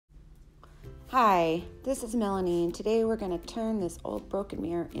Hi, this is Melanie, and today we're going to turn this old broken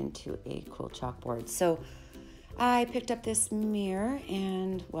mirror into a cool chalkboard. So I picked up this mirror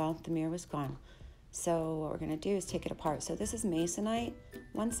and, well, the mirror was gone. So what we're going to do is take it apart. So this is masonite.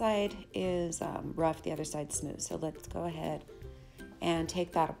 One side is rough, the other side's smooth. So let's go ahead and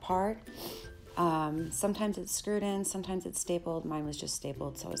take that apart. Sometimes it's screwed in, sometimes it's stapled. Mine was just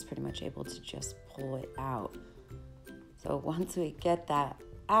stapled, so I was pretty much able to just pull it out. So once we get that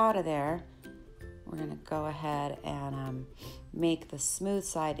out of there, we're going to go ahead and make the smooth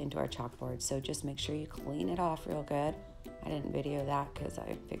side into our chalkboard. So just make sure you clean it off real good. I didn't video that because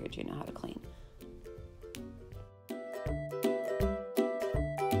I figured you know how to clean.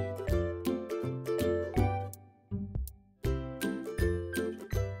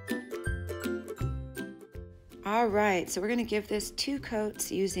 All right, so we're going to give this 2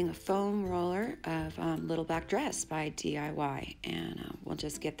 coats using a foam roller of Little Black Dress by DIY. And we'll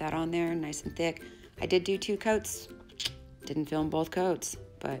just get that on there nice and thick. I did do 2 coats. Didn't film both coats,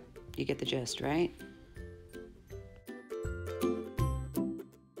 but you get the gist, right?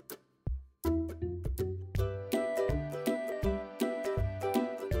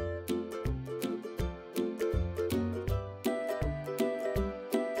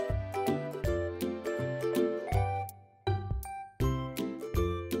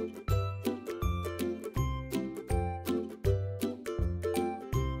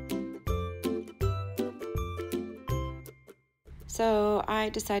 So I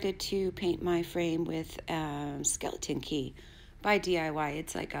decided to paint my frame with Skeleton Key by DIY.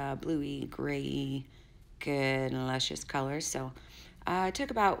 It's like a bluey, gray, good, luscious color. So I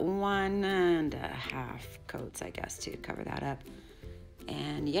took about 1.5 coats, I guess, to cover that up.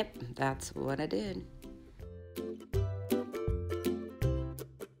 And yep, that's what I did.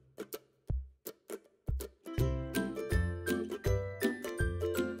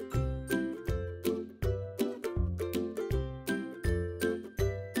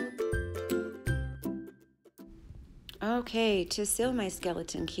 Okay, to seal my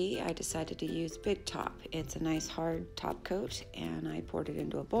Skeleton Key, I decided to use Big Top. It's a nice hard top coat, and I poured it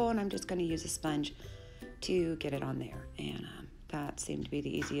into a bowl, and I'm just going to use a sponge to get it on there. And that seemed to be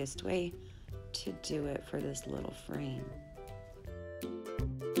the easiest way to do it for this little frame.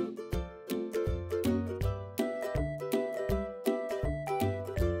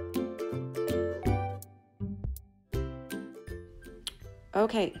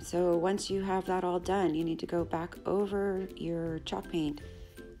 Okay, so once you have that all done, you need to go back over your chalk paint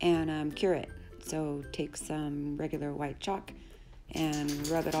and cure it. So take some regular white chalk and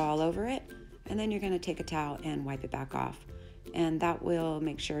rub it all over it, and then you're going to take a towel and wipe it back off. And that will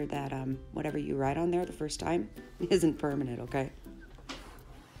make sure that whatever you write on there the first time isn't permanent, okay?